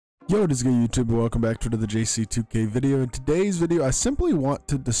Yo, what is good, YouTube? Welcome back to the JC2K video. In today's video, I simply want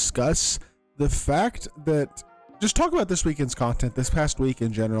to discuss the fact that just talk about this weekend's content, this past week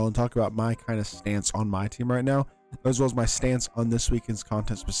in general, and talk about my kind of stance on my team right now, as well as my stance on this weekend's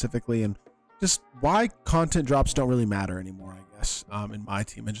content specifically, and just why content drops don't really matter anymore, I guess, in my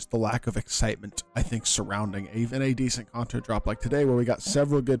team, and just the lack of excitement, I think, surrounding even a decent content drop like today, where we got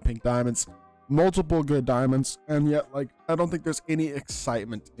several good pink diamonds, multiple good diamonds, and yet I don't think there's any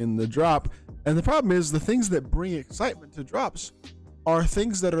excitement in the drop. And the problem is the things that bring excitement to drops are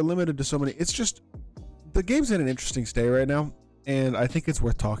things that are limited to so many. It's just the game's in an interesting state right now, and I think it's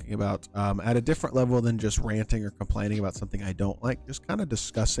worth talking about at a different level than just ranting or complaining about something I don't like, just kind of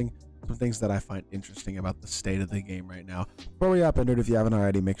discussing some things that I find interesting about the state of the game right now. Before we hop into it, if you haven't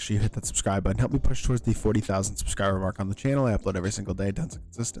already, make sure you hit that subscribe button. Help me push towards the 40,000 subscriber mark on the channel. I upload every single day, tons of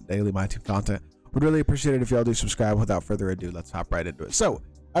consistent daily my team content. Would really appreciate it if y'all do subscribe. Without further ado, let's hop right into it. So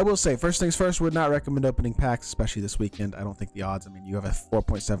I will say, first things first, would not recommend opening packs, especially this weekend. I don't think the odds, I mean, you have a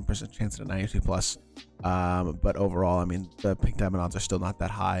 4.7% chance at a 92 plus, but overall, I mean, the pink diamond odds are still not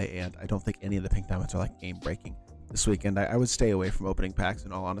that high, and I don't think any of the pink diamonds are like game breaking this weekend. I would stay away from opening packs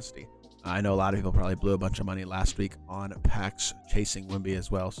in all honesty. I know a lot of people probably blew a bunch of money last week on packs chasing Wimby as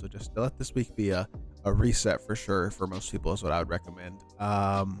well, so just let this week be a reset for sure for most people is what I would recommend.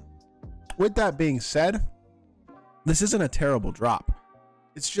 With that being said, this isn't a terrible drop.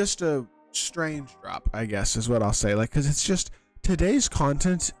 It's just a strange drop, I guess, is what I'll say. Like, because it's just today's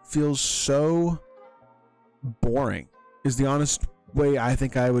content feels so boring, is the honest way I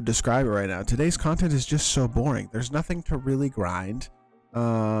think I would describe it right now. Today's content is just so boring. There's nothing to really grind.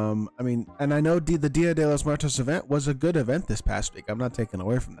 I mean, and I know the Dia de los Muertos event was a good event this past week. I'm not taking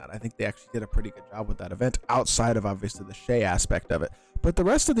away from that. I think they actually did a pretty good job with that event outside of obviously the Shay aspect of it. But the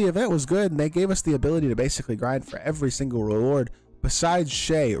rest of the event was good, and they gave us the ability to basically grind for every single reward besides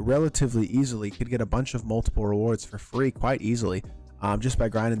Shay relatively easily. Could get a bunch of multiple rewards for free quite easily just by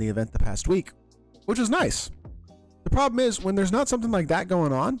grinding the event the past week, which was nice. The problem is when there's not something like that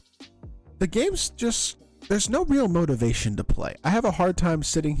going on, the game's just, there's no real motivation to play. I have a hard time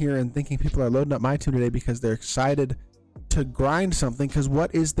sitting here and thinking people are loading up my team today because they're excited to grind something, because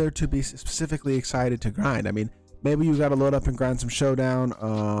what is there to be specifically excited to grind? I mean, maybe you got to load up and grind some showdown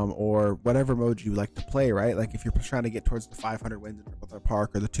or whatever mode you like to play, right? Like if you're trying to get towards the 500 wins in Triple Threat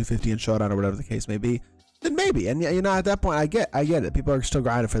Park or the 250 in showdown or whatever the case may be, then maybe. And you know, at that point, I get it. People are still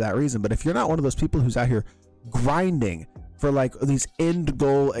grinding for that reason. But if you're not one of those people who's out here grinding for like these end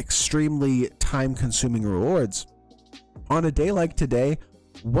goal, extremely time consuming rewards on a day like today,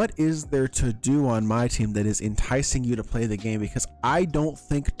 what is there to do on my team that is enticing you to play the game? Because I don't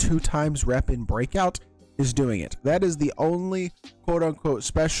think 2 times rep in breakout is doing it. That is the only quote unquote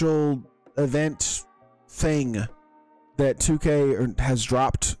special event thing that 2K has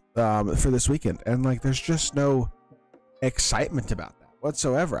dropped for this weekend, and like there's just no excitement about that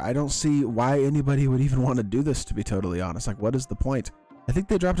whatsoever. I don't see why anybody would even want to do this, to be totally honest. Like, what is the point? I think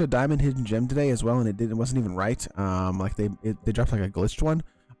they dropped a diamond hidden gem today as well, and it wasn't even right. Like they dropped like a glitched one.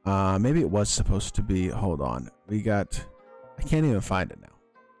 Maybe it was supposed to be, hold on, I can't even find it now.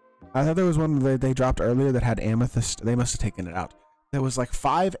 I thought there was one that they dropped earlier that had amethyst. They must have taken it out. There was like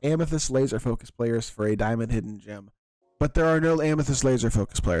 5 amethyst laser focus players for a diamond hidden gem, but there are no amethyst laser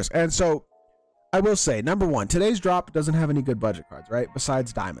focus players. And so I will say, number one, today's drop doesn't have any good budget cards, right?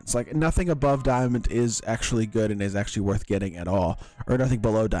 Besides diamonds. Like nothing above diamond is actually good and is actually worth getting at all, or nothing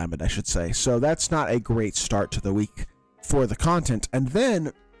below diamond, I should say. So that's not a great start to the week for the content. And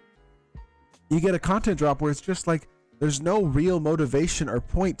then you get a content drop where it's just like there's no real motivation or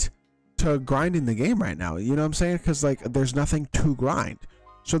point to grinding the game right now. You know what I'm saying? Because like there's nothing to grind.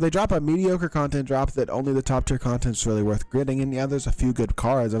 So they drop a mediocre content drop that only the top tier content is really worth gritting. And yeah, there's a few good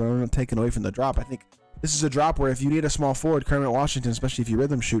cards. I'm not taking away from the drop. I think this is a drop where if you need a small forward, Kermit Washington, especially if you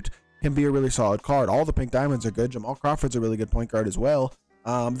rhythm shoot, can be a really solid card. All the pink diamonds are good. Jamal Crawford's a really good point guard as well.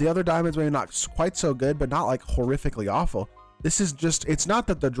 The other diamonds maybe not quite so good, but not like horrifically awful. This is just, it's not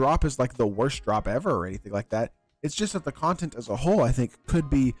that the drop is like the worst drop ever or anything like that. It's just that the content as a whole, I think, could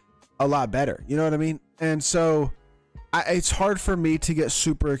be a lot better. You know what I mean? And so it's hard for me to get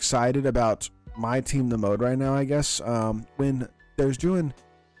super excited about my team, the mode right now, I guess, when there's doing,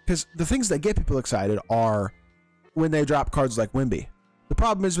 because the things that get people excited are when they drop cards like Wimby. The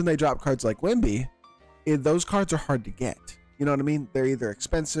problem is when they drop cards like Wimby, those cards are hard to get. You know what I mean? They're either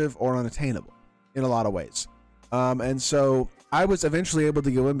expensive or unattainable in a lot of ways. And so I was eventually able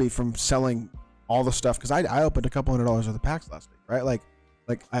to get Wimby from selling all the stuff, because I opened a couple $100 worth of packs last week, right? Like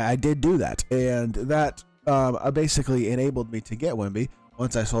I did do that, and that basically enabled me to get Wimby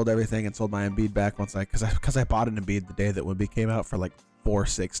once I sold everything and sold my Embiid back because I bought an Embiid the day that Wimby came out for like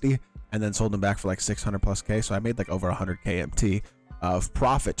 460 and then sold them back for like 600 plus K. So I made like over 100 KMT of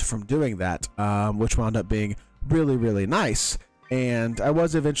profit from doing that, which wound up being really, really nice. And I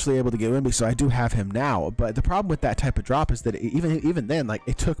was eventually able to get Wimby, so I do have him now. But the problem with that type of drop is that even then, like,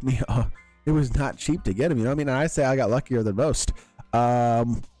 it took me, it was not cheap to get him. You know what I mean? And I say I got luckier than most.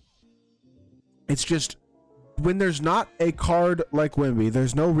 It's just when there's not a card like Wimby,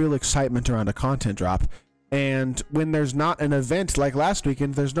 there's no real excitement around a content drop. And when there's not an event like last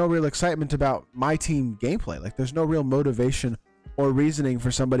weekend, there's no real excitement about my team gameplay. Like, there's no real motivation or reasoning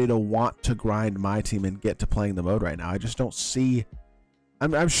for somebody to want to grind my team and get to playing the mode right now. I just don't see.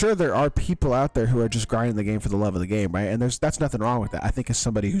 I'm sure there are people out there who are just grinding the game for the love of the game, right? And that's nothing wrong with that. I think as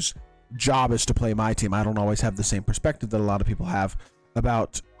somebody whose job is to play my team, I don't always have the same perspective that a lot of people have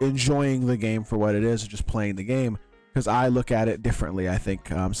about enjoying the game for what it is, just playing the game, because I look at it differently, I think,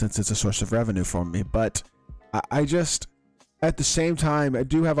 since it's a source of revenue for me. But I just, at the same time, I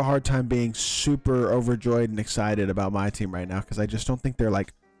do have a hard time being super overjoyed and excited about my team right now, because I just don't think they're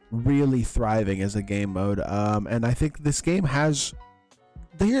like really thriving as a game mode. And I think this game has,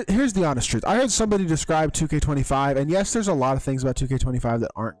 here's the honest truth. I heard somebody describe 2K25, and yes, there's a lot of things about 2K25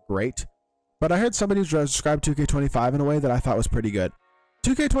 that aren't great, but I heard somebody describe 2K25 in a way that I thought was pretty good.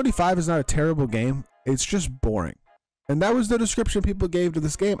 2K25 is not a terrible game, it's just boring. And that was the description people gave to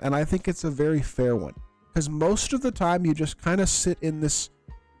this game, and I think it's a very fair one. Because most of the time you just kind of sit in this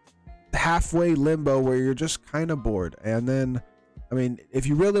halfway limbo where you're just kind of bored. And then, I mean, if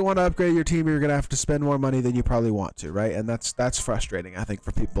you really want to upgrade your team, you're going to have to spend more money than you probably want to, right? And that's frustrating, I think,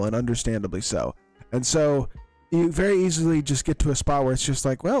 for people, and understandably so. And so you very easily just get to a spot where it's just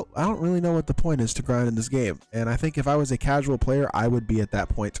like, well, I don't really know what the point is to grind in this game. And I think if I was a casual player, I would be at that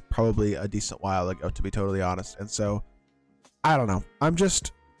point probably a decent while ago, to be totally honest. And so, I don't know. I'm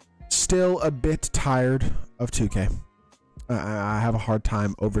just still a bit tired of 2K. I have a hard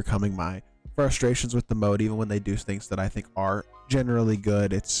time overcoming my frustrations with the mode, even when they do things that I think are generally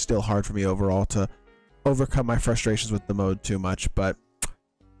good. It's still hard for me overall to overcome my frustrations with the mode too much. But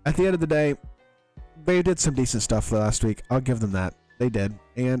at the end of the day, they did some decent stuff last week. I'll give them that. They did.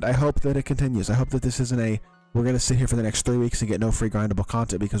 And I hope that it continues. I hope that this isn't a, we're going to sit here for the next 3 weeks and get no free grindable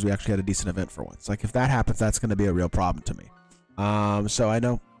content because we actually had a decent event for once. Like, if that happens, that's going to be a real problem to me. So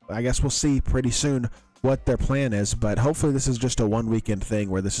I guess we'll see pretty soon what their plan is, but hopefully this is just a one weekend thing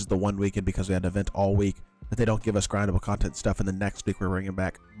where this is the one weekend because we had an event all week that they don't give us grindable content stuff, and the next week we're bringing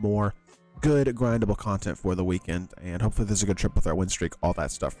back more good grindable content for the weekend, and hopefully there's a good trip with our win streak, all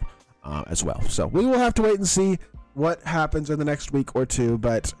that stuff as well. So we will have to wait and see what happens in the next week or two,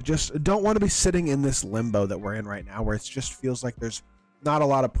 but just don't want to be sitting in this limbo that we're in right now where it just feels like there's not a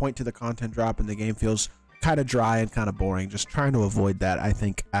lot of point to the content drop and the game feels kind of dry and kind of boring. Just trying to avoid that, I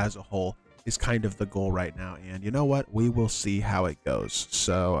think, as a whole is kind of the goal right now. And you know what? We will see how it goes.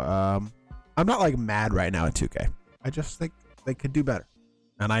 So I'm not like mad right now at 2K. I just think they could do better,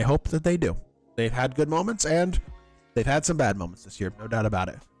 and I hope that they do. They've had good moments and they've had some bad moments this year, no doubt about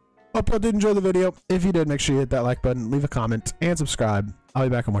it. Hope you did enjoy the video. If you did, make sure you hit that like button, leave a comment, and subscribe. I'll be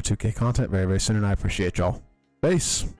back on more 2K content very, very soon, and I appreciate y'all. Peace.